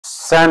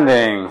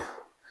Sending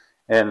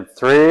in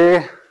 3,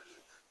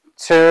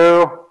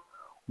 2,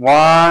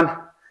 1,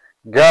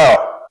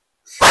 go.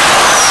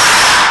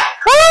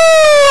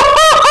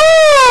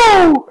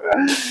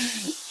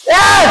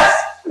 Yes!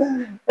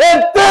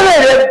 It did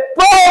it! It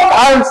broke!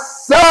 I'm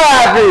so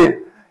happy!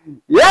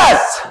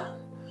 Yes!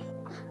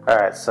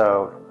 Alright,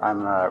 so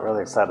I'm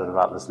really excited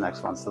about this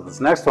next one. So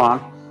this next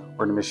one,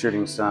 we're going to be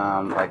shooting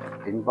some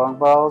like ping pong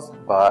balls,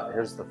 but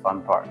here's the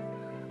fun part.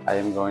 I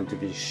am going to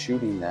be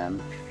shooting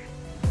them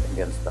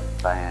against the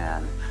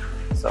fan.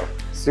 So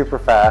super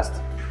fast,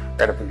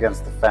 right up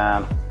against the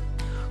fan.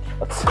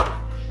 Let's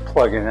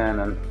plug it in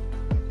and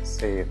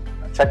see.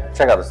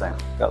 Check out this thing.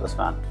 Check out this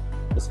fan.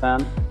 This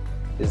fan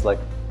is like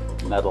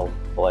metal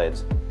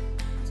blades.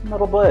 It's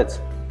metal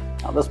blades.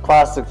 Not this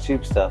plastic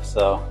cheap stuff.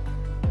 So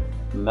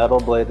metal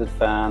bladed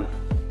fan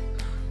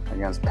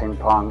against ping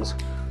pongs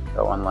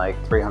going like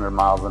 300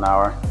 miles an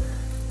hour.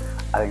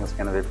 I think it's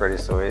gonna be pretty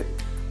sweet.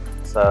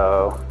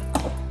 So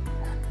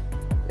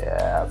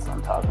yeah, that's what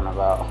I'm talking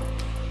about.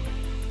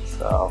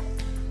 So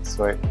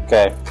sweet.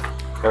 Okay,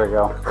 here we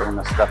go. We're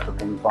gonna stuff the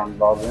ping pong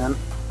balls in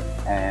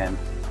and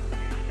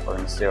we're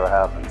gonna see what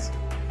happens.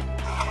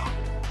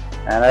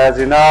 And as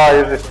you know, I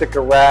usually stick a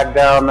rag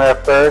down there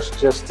first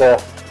just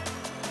to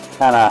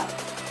kind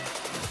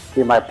of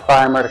be my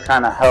primer to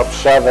kind of help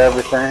shove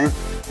everything.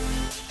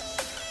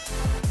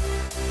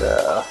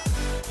 So,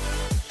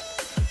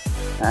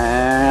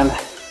 and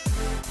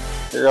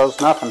here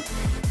goes nothing.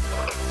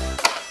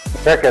 The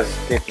trick is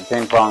to keep the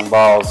ping pong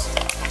balls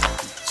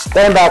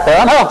staying back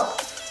there. Oh no!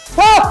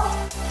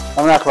 Ah! I'm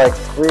gonna have to like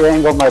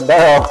re-angle my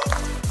barrel.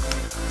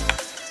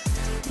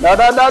 No,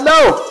 no, no,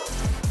 no!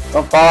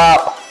 Don't fall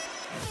out.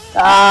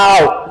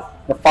 Ow!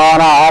 They're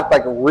falling out. I have to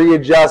like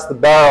readjust the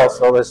barrel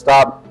so they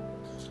stop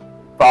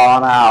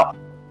falling out.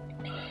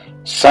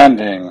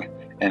 Sending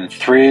in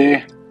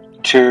 3,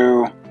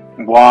 2,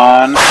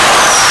 1.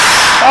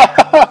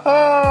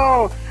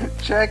 Oh,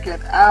 check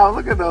it out.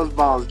 Look at those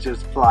balls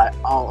just fly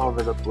all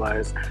over the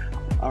place.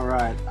 All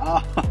right.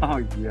 Oh,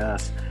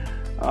 yes.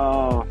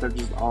 Oh, they're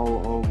just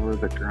all over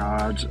the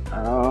garage.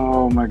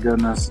 Oh, my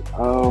goodness.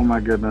 Oh, my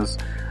goodness.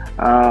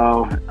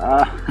 Oh,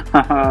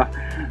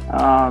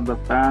 oh, the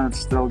fan is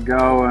still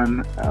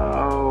going.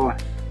 Oh,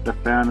 the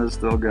fan is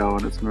still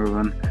going. It's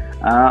moving.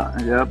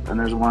 Yep, and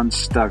there's one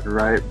stuck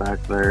right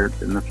back there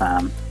in the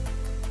fan.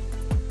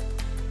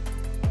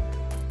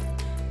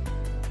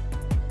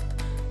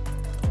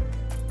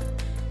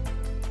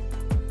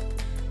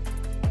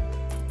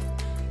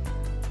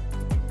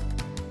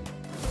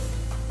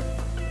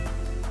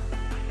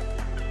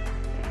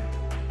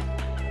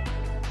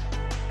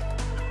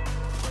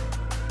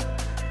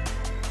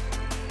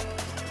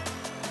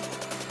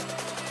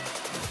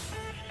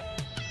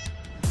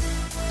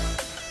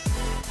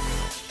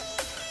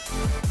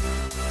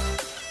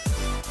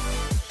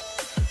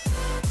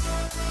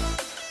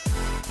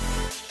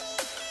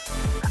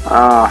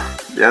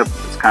 Yep,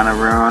 it's kind of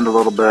ruined a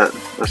little bit.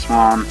 This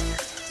one,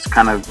 it's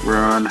kind of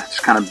ruined.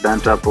 It's kind of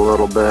bent up a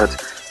little bit.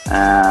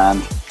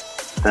 And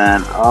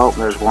then, oh,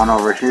 there's one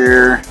over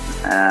here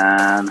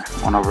and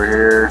one over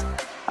here.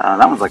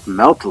 That one's like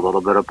melted a little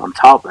bit up on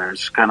top there.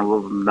 It's just kind of a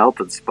little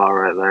melted spot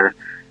right there.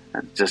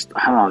 It just,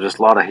 I don't know, just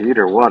a lot of heat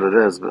or what it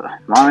is, but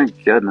my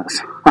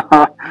goodness.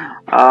 Oh,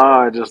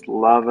 I just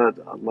love it.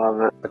 I love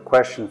it. The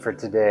question for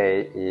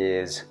today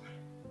is,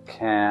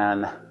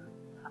 can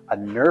a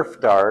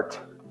Nerf dart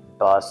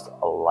bust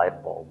a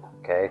light bulb?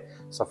 Okay,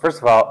 so first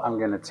of all, I'm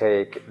going to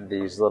take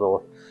these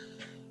little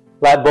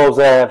light bulbs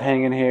that I have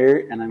hanging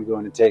here, and I'm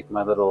going to take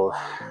my little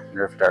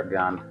Nerf dart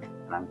gun,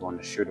 and I'm going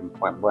to shoot them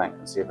point blank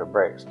and see if it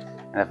breaks.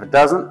 And if it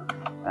doesn't,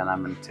 then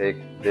I'm going to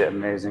take the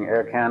amazing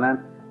air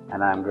cannon,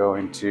 and I'm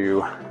going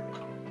to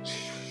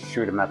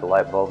shoot them at the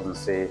light bulbs and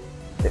see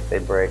if they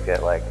break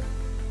at like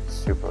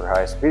super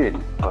high speed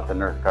with the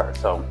Nerf dart.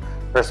 So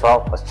first of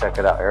all, let's check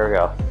it out. Here we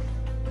go.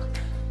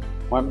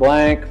 Point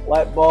blank,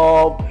 light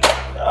bulb,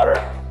 got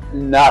her.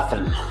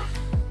 Nothing.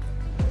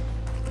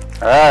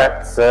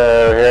 Alright,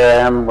 so here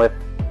I am with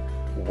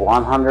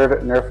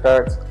 100 Nerf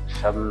darts,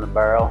 shove them in the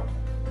barrel.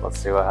 Let's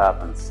see what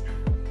happens.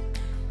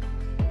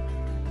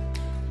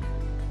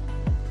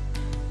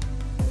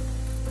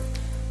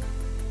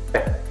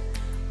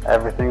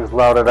 Everything's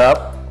loaded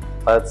up.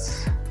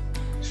 Let's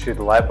shoot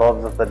the light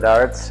bulbs with the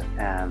darts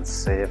and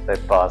see if they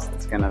bust.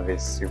 It's gonna be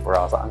super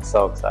awesome. I'm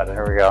so excited.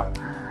 Here we go.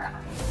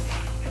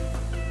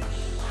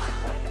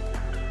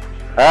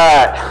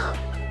 Alright,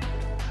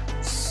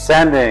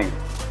 sending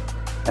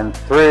in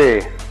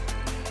 3,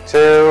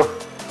 2,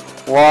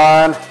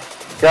 1,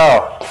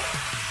 go.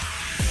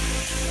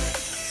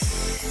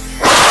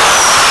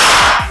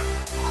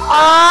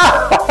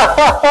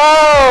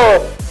 Oh!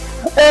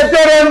 It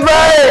didn't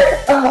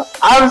break!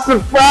 I'm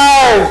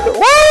surprised!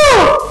 Woo!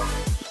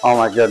 Oh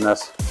my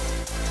goodness.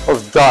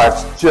 Those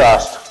darts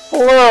just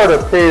flew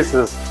to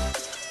pieces.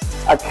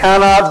 I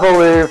cannot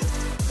believe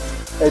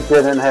it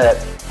didn't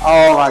hit.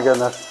 Oh my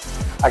goodness.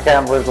 I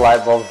can't believe the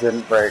light bulbs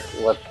didn't break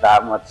with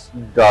that much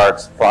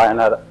darts flying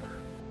at it.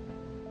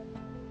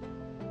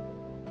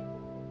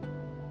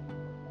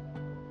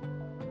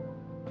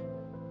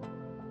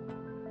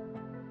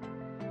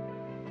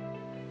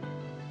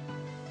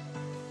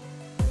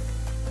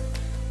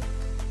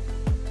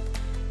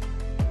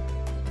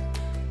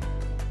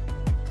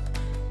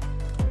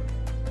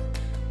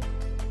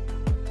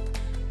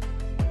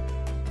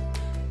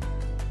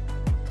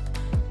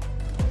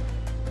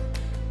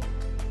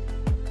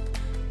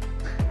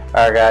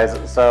 Alright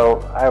guys, so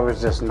I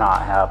was just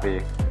not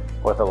happy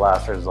with the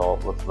last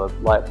result, with the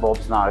light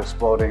bulbs not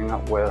exploding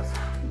with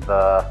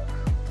the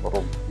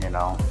little,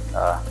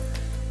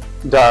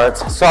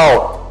 darts.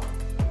 So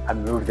I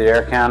moved the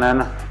air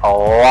cannon a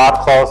lot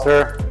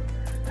closer,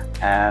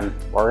 and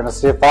we're gonna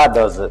see if that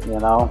does it,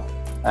 and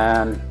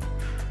I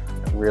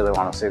really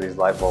want to see these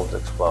light bulbs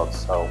explode.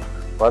 So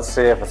let's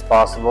see if it's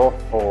possible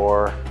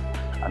for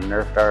a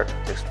Nerf dart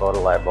to explode a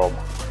light bulb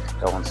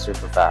going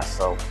super fast.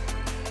 So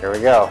here we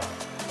go.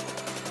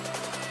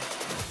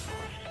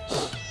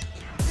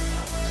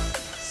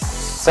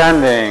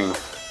 Sending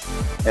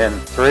in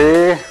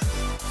 3,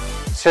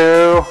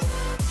 2,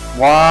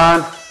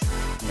 1,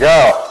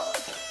 go.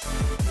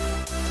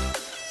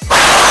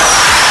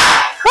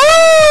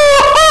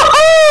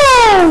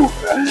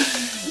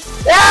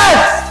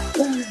 Yes!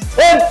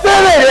 It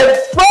did it!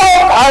 It broke!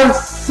 I'm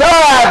so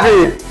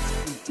happy!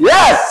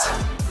 Yes!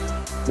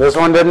 This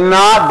one did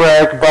not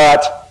break,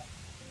 but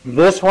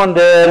this one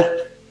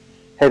did.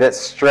 Hit it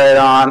straight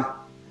on.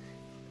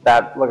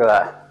 Look at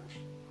that.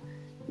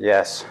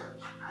 Yes.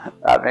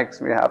 That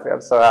makes me happy.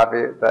 I'm so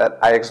happy that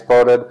I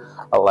exploded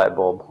a light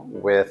bulb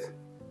with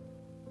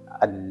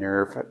a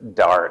Nerf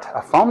dart,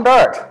 a foam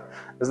dart.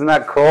 Isn't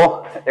that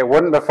cool? It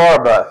wouldn't before,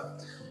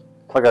 but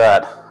look at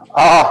that.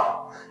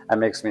 Oh, that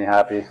makes me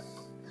happy.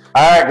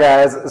 All right,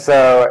 guys.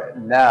 So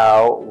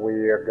now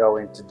we are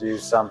going to do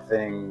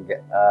something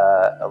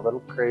a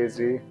little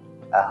crazy,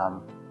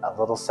 a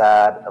little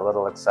sad, a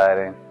little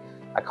exciting.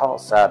 I call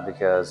it sad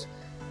because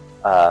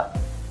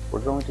we're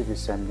going to be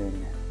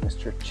sending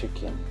Mr.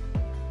 Chicken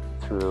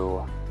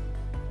through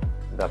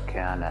the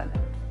cannon.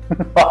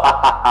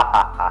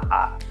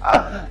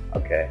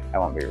 Okay, I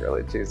won't be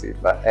really cheesy,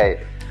 but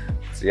hey,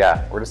 so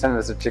yeah, we're just sending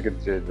Mr. Chicken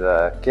through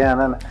the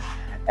cannon,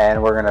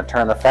 and we're gonna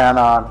turn the fan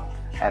on,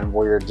 and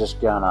we're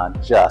just gonna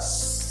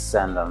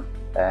send them,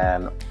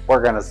 and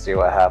we're gonna see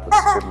what happens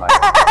to my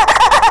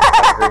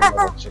green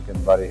little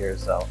chicken buddy here.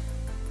 So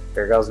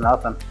here goes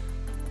nothing.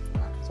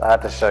 So I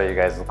have to show you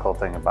guys the cool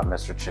thing about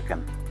Mr.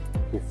 Chicken.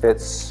 He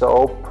fits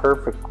so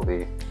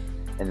perfectly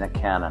in the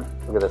cannon.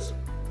 Look at this.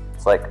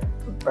 It's like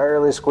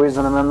barely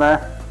squeezing him in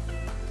there.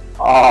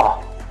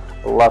 Oh,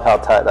 I love how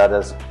tight that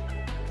is.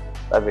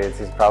 That means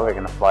he's probably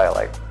gonna fly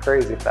like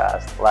crazy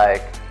fast,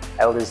 like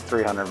at least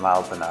 300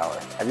 miles an hour.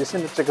 Have you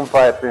seen the chicken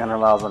fly at 300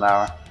 miles an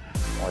hour?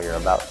 Well, you're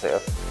about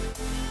to.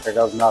 Here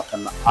goes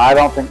nothing. I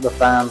don't think the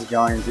fan's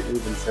going to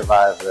even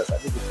survive this. I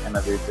think it's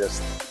gonna be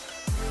just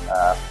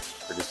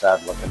pretty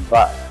sad looking,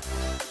 but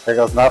here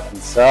goes nothing.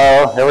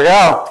 So here we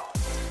go.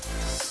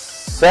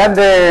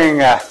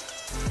 Sending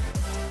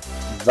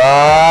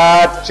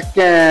the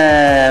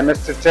chicken,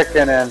 Mr.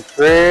 Chicken, in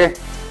 3,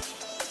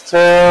 2,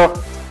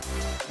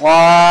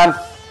 1.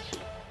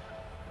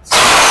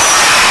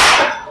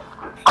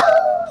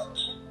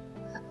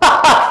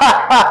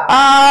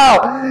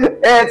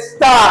 It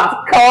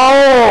stopped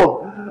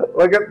cold.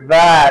 Look at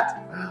that.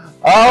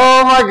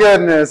 Oh my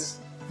goodness.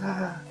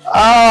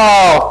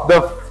 Oh,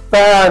 the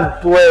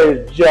fan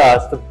blade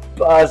just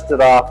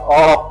busted off.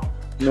 Oh,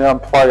 let me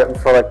unplug it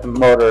before like the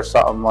motor or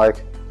something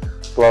like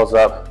blows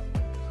up.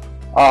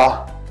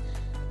 Oh,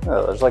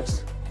 yeah, there's like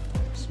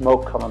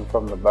smoke coming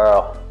from the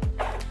barrel.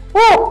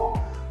 Woo!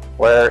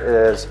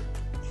 Where is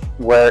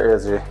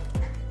he?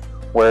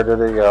 Where did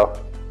he go?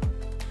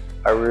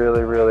 I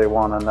really, really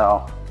want to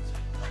know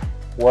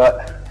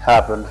what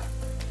happened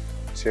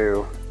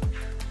to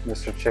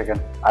Mr. Chicken.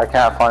 I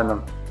can't find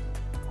him.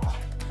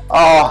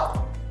 Oh.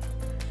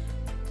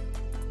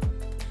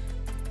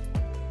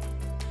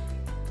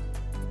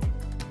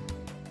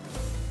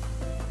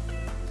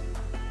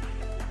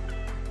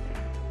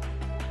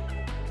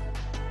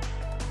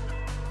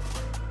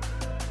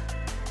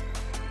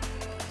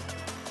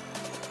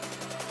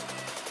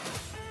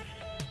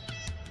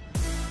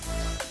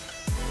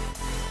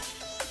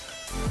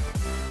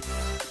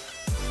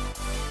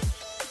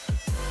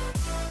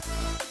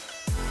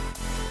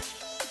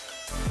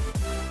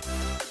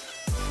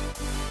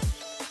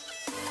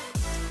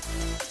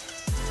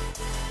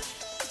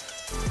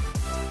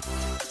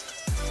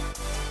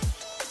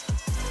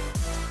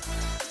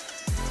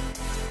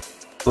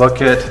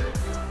 Look at,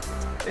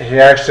 he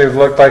actually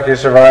looked like he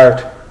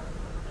survived,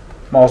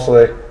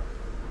 mostly.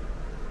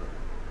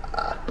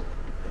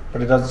 But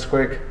he doesn't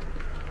squeak.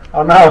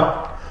 Oh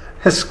no,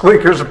 his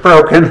squeaker's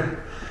broken.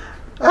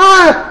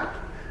 Ah,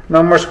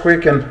 no more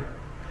squeaking.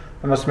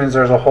 That must mean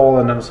there's a hole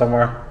in him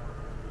somewhere.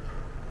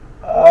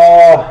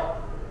 Oh,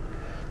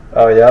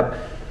 yep,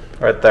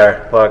 right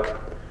there, look.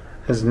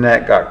 His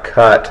neck got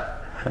cut.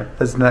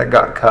 His neck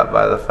got cut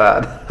by the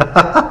fan.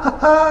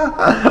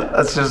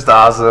 That's just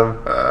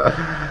awesome.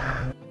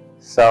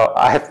 So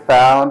I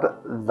found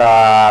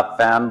the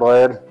fan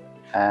blade,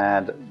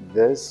 and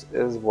this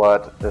is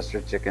what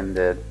Mr. Chicken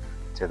did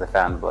to the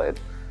fan blade.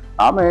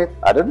 Not me.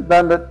 I didn't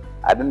bend it.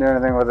 I didn't do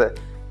anything with it.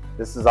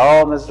 This is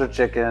all Mr.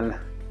 Chicken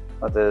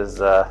with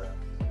his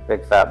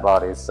big fat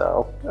body.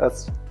 So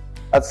that's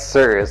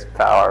serious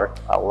power.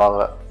 I love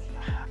it.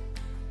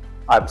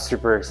 I'm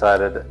super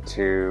excited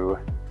to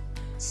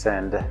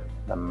send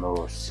the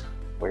moose.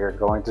 We are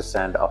going to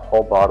send a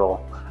whole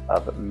bottle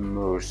of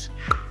mousse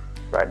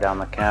right down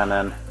the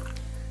cannon.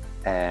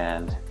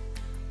 And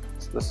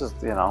this is,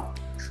 you know,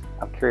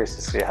 I'm curious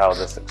to see how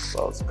this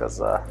explodes, because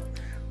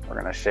we're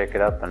gonna shake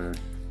it up and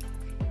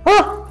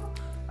I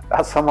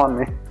got some on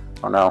me.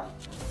 Oh no.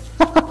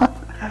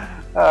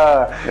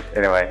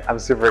 Anyway, I'm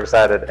super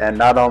excited, and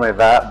not only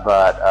that,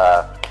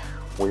 but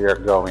we are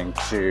going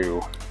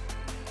to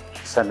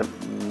send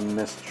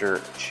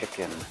Mr.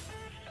 Chicken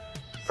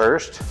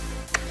first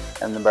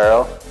in the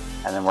barrel,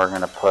 and then we're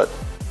gonna put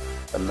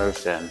the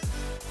mousse in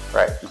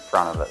right in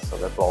front of it, so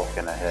they're both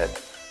gonna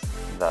hit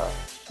the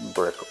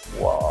brick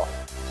wall.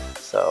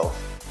 So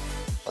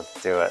let's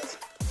do it.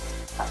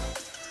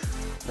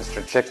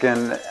 Mr.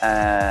 Chicken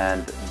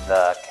and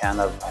the can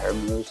of hair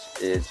mousse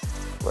is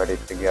ready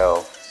to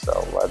go.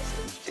 So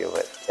let's do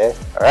it, okay?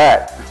 All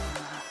right.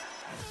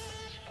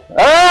 All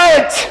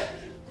right.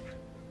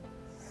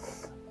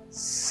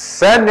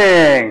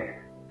 Sending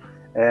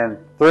in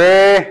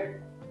 3,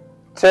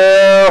 2,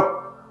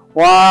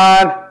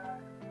 1,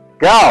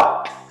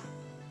 go.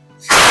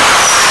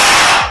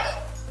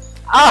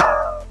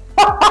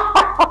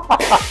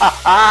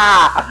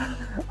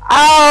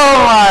 Oh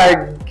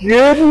my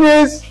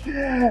goodness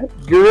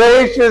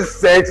gracious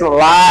sakes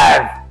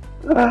alive.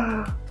 Woo!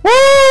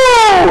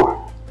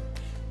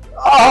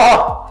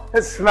 Oh,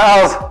 it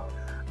smells.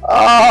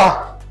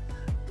 Oh,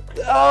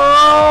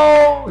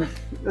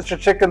 Mr.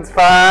 Chicken's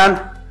fine.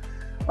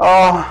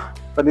 Oh,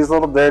 but he's a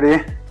little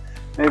dirty.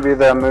 Maybe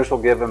the mousse will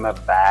give him a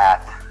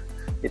bath.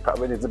 He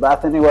probably needs a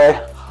bath anyway.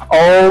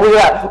 Oh, look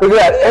at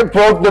that. It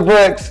broke the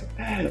bricks.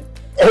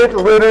 It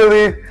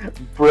literally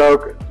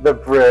broke the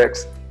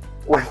bricks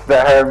with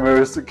the hair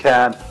mousse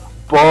can.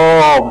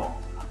 Boom.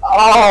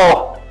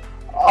 Oh,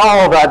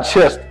 that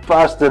just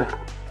busted.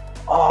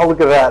 Oh,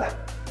 look at that.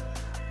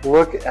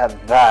 Look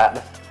at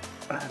that.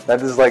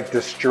 That is like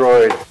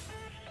destroyed.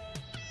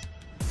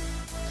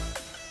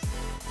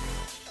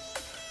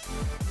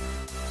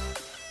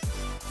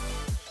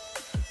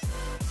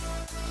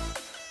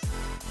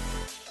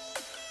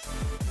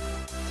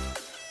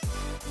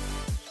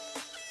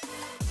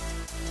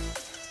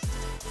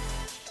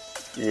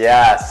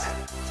 Yes,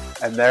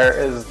 and there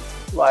is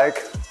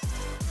like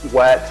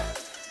wet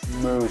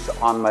mousse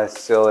on my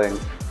ceiling,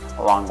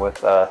 along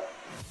with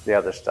the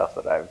other stuff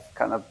that I've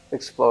kind of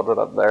exploded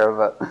up there,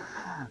 but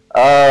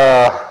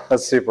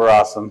that's super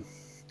awesome.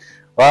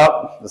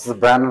 Well, this is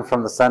Brandon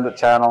from the Send It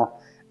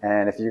channel,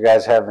 and if you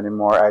guys have any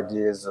more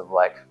ideas of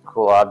like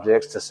cool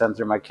objects to send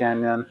through my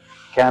cannon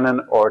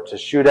or to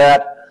shoot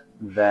at,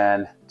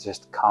 then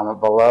just comment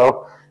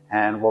below,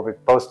 and we'll be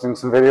posting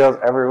some videos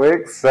every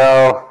week.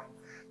 So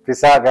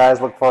peace out, guys.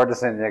 Look forward to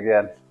seeing you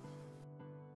again.